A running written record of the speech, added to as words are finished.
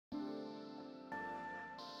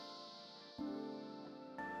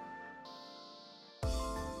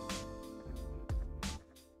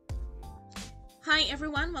Hi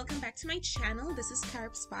everyone, welcome back to my channel. This is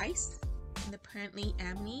Carib Spice and apparently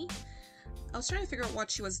Abney. I was trying to figure out what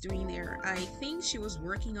she was doing there. I think she was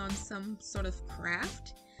working on some sort of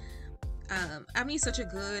craft. Abney's such a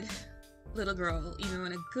good little girl,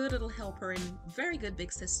 and a good little helper and very good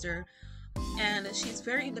big sister. And she's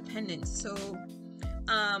very independent. So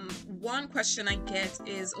one question I get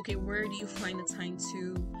is, okay, where do you find the time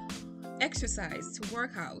to exercise, to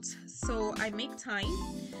work out? So I make time.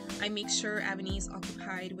 I make sure Ebony is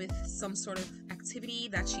occupied with some sort of activity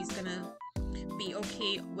that she's gonna be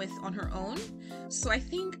okay with on her own. So I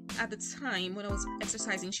think at the time when I was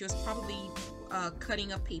exercising, she was probably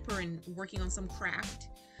cutting up paper and working on some craft,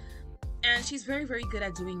 and she's very, very good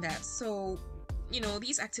at doing that. So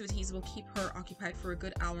these activities will keep her occupied for a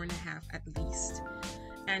good hour and a half at least.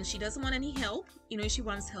 And she doesn't want any help. If she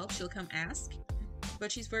wants help, she'll come ask,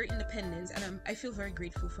 but she's very independent, and I feel very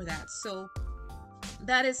grateful for that. So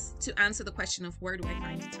that is to answer the question of where do I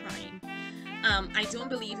find the time. I don't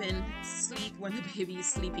believe in sleep when the baby is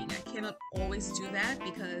sleeping. I cannot always do that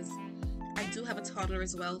because I do have a toddler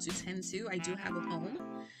as well to tend to. I do have a home.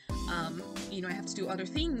 I have to do other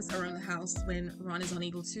things around the house when Ron is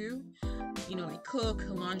unable to, like cook,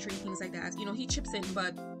 laundry, things like that. He chips in,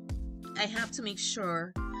 but I have to make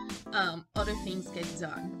sure other things get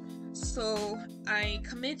done. So I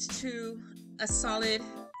commit to a solid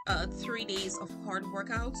 3 days of hard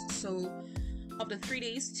workouts. So of the 3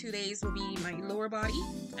 days, 2 days will be my lower body,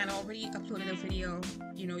 and I already uploaded a video.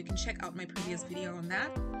 You can check out my previous video on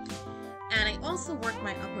that. And I also work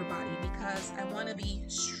my upper body because I want to be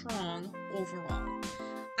strong overall.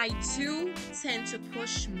 I do tend to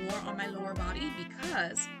push more on my lower body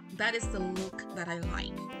because that is the look that I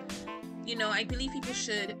like. I believe people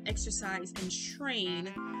should exercise and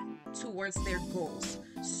train towards their goals.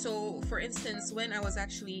 So for instance, when I was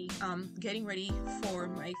actually getting ready for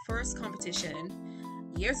my first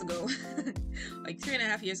competition years ago, like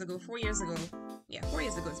 3.5 years ago, 4 years ago, 4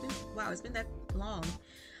 years ago, it's been that long.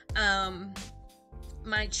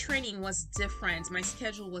 My training was different, my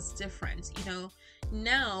schedule was different.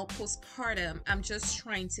 Now postpartum, I'm just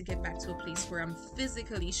trying to get back to a place where I'm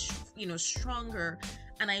physically stronger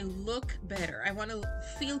and I look better. I want to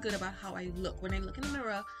feel good about how I look. When I look in the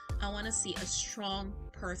mirror, I want to see a strong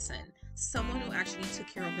person, someone who actually took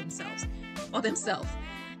care of themselves.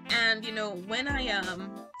 And when I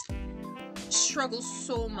struggled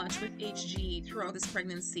so much with HG throughout this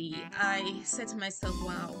pregnancy, I said to myself,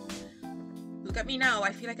 wow, look at me now.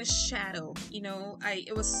 I feel like a shadow.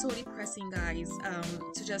 It was so depressing, guys,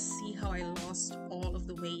 to just see how I lost all of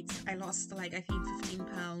the weight. I lost I think 15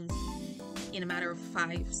 pounds in a matter of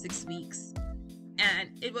 5-6 weeks. And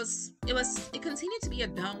it continued to be a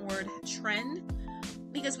downward trend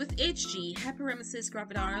because with HG, hyperemesis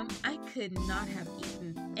gravidarum, I could not have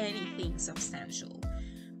eaten anything substantial.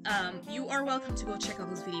 You are welcome to go check out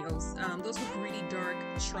those videos. Those were really dark,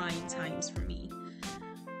 trying times for me.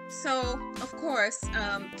 So, of course,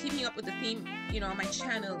 keeping up with the theme, on my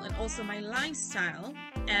channel and also my lifestyle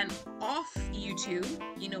and off YouTube,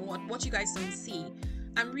 what you guys don't see,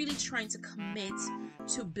 I'm really trying to commit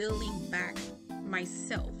to building back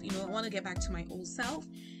myself. I want to get back to my old self,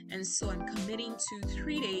 and so I'm committing to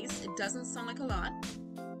 3 days. It doesn't sound like a lot,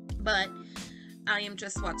 but I am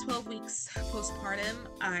just 12 weeks postpartum.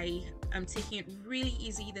 I'm taking it really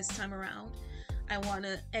easy this time around. I want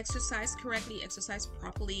to exercise correctly, exercise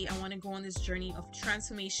properly. I want to go on this journey of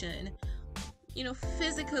transformation,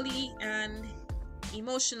 physically and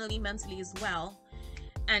emotionally, mentally as well,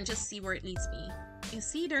 and just see where it leads me. You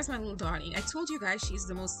see, there's my little darling. I told you guys she's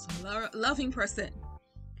the most loving person.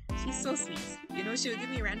 She's so sweet. She'll give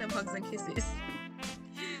me random hugs and kisses.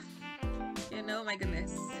 My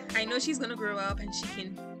goodness. I know she's gonna grow up and she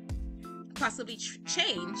can possibly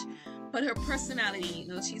change, but her personality,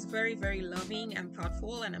 she's very, very loving and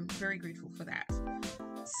thoughtful, and I'm very grateful for that.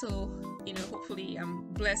 So, hopefully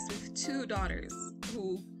I'm blessed with 2 daughters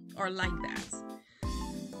who are like that.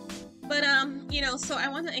 But so I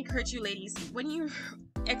want to encourage you ladies, when you're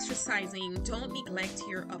exercising, don't neglect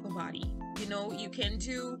your upper body. You can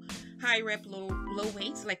do high rep, low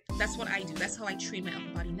weight. Like, that's what I do. That's how I train my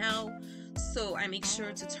upper body now. So I make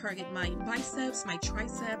sure to target my biceps, my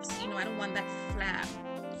triceps. I don't want that flab.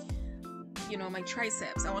 My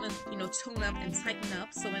triceps. I want to tone up and tighten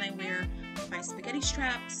up. So when I wear my spaghetti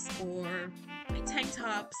straps or my tank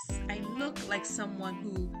tops, I look like someone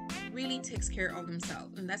who really takes care of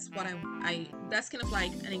themselves. And that's what that's kind of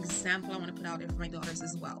like an example I want to put out there for my daughters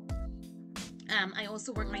as well. I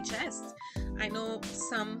also work my chest. I know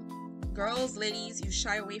some girls, ladies, you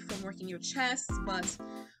shy away from working your chest, but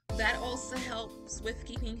that also helps with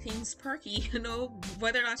keeping things perky, you know,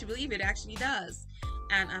 whether or not you believe it, actually does.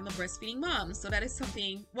 And I'm a breastfeeding mom, so that is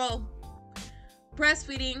something, well,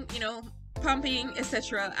 breastfeeding, you know, pumping,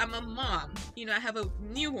 etc. I'm a mom, you know, I have a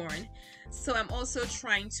newborn, so I'm also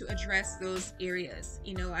trying to address those areas.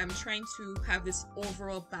 You know, I'm trying to have this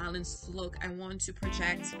overall balanced look. I want to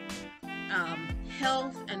project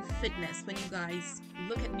health and fitness when you guys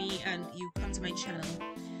look at me and you come to my channel.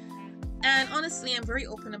 And honestly, I'm very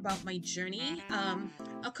open about my journey.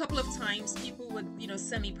 A couple of times people would, you know,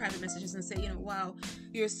 send me private messages and say, you know, wow,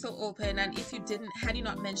 you're so open, and if you didn't, had you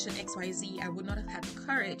not mentioned XYZ, I would not have had the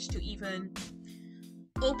courage to even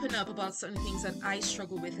open up about certain things that I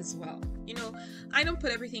struggle with as well. You know, I don't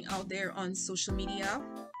put everything out there on social media.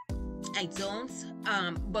 I don't.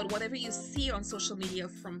 But whatever you see on social media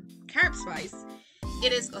from Carib Spice,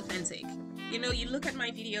 it is authentic. You know, you look at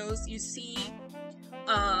my videos, you see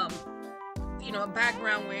you know, a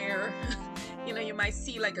background where you know, you might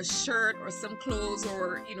see like a shirt or some clothes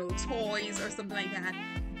or, you know, toys or something like that.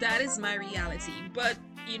 That is my reality. But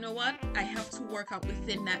you know what? I have to work out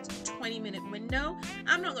within that 20-minute window.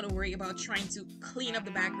 I'm not going to worry about trying to clean up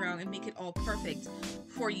the background and make it all perfect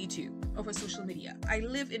for YouTube or for social media. I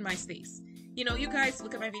live in my space. You know, you guys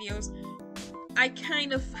look at my videos, I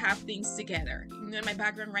kind of have things together. You know, my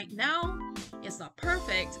background right now, it's not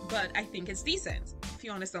perfect, but I think it's decent, if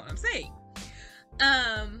you understand what I'm saying.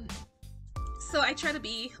 So I try to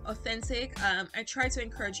be authentic. I try to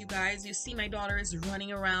encourage you guys. You see my daughter is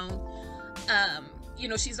running around. You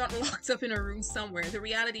know, she's not locked up in a room somewhere. The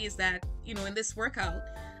reality is that, you know, in this workout,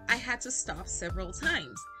 I had to stop several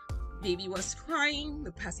times. Baby was crying,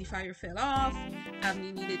 the pacifier fell off,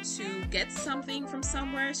 Abney needed to get something from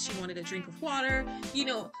somewhere, she wanted a drink of water. You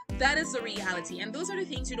know, that is the reality, and those are the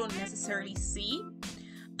things you don't necessarily see.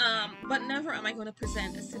 But never am I going to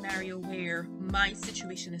present a scenario where my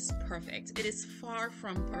situation is perfect. It is far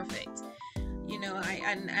from perfect. You know,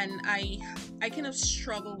 I kind of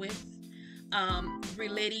struggle with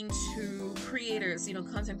relating to creators, you know,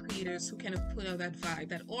 content creators who kind of put out that vibe,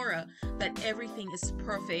 that aura, that everything is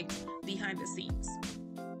perfect behind the scenes.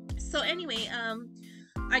 So anyway,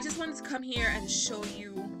 I just wanted to come here and show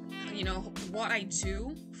you, you know, what I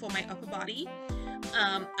do for my upper body.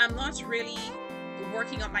 I'm not really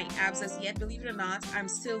working on my abs as yet, believe it or not. I'm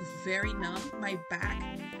still very numb. My back,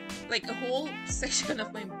 like a whole section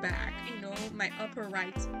of my back, you know, my upper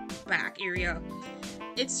right back area,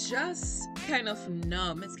 it's just kind of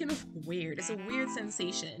numb. It's kind of weird. It's a weird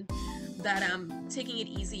sensation that I'm taking it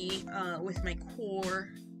easy with my core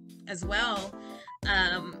as well.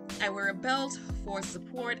 I wear a belt for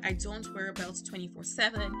support. I don't wear a belt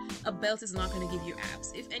 24/7. A belt is not going to give you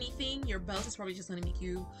abs. If anything, your belt is probably just going to make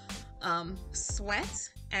you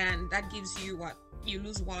sweat, and that gives you what? You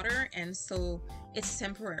lose water, and so it's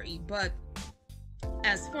temporary. But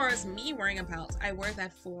as far as me wearing a belt, I wear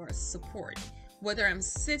that for support. Whether I'm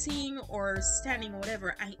sitting or standing or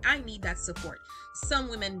whatever, I need that support. Some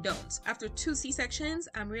women don't. After 2 C-sections,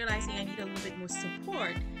 I'm realizing I need a little bit more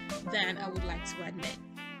support than I would like to admit.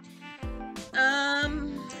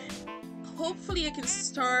 Hopefully I can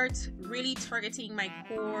start really targeting my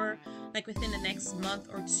core like within the next month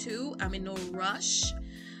or 2. I'm in no rush.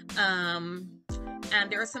 And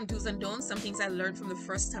there are some do's and don'ts, some things I learned from the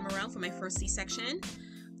first time around, from my first C-section.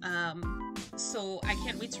 So I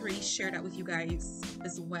can't wait to really share that with you guys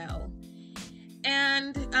as well.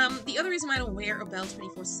 And the other reason why I don't wear a belt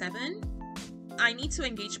 24/7, I need to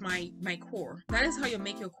engage my core. That is how you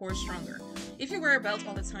make your core stronger. If you wear a belt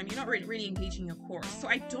all the time, you're not really engaging your core. So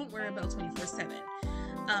I don't wear a belt 24/7.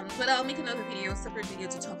 But I'll make another video, a separate video,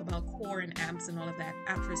 to talk about core and abs and all of that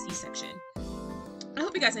after a C-section. I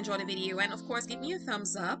hope you guys enjoyed the video, and of course give me a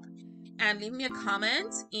thumbs up and leave me a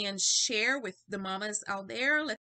comment and share with the mamas out there.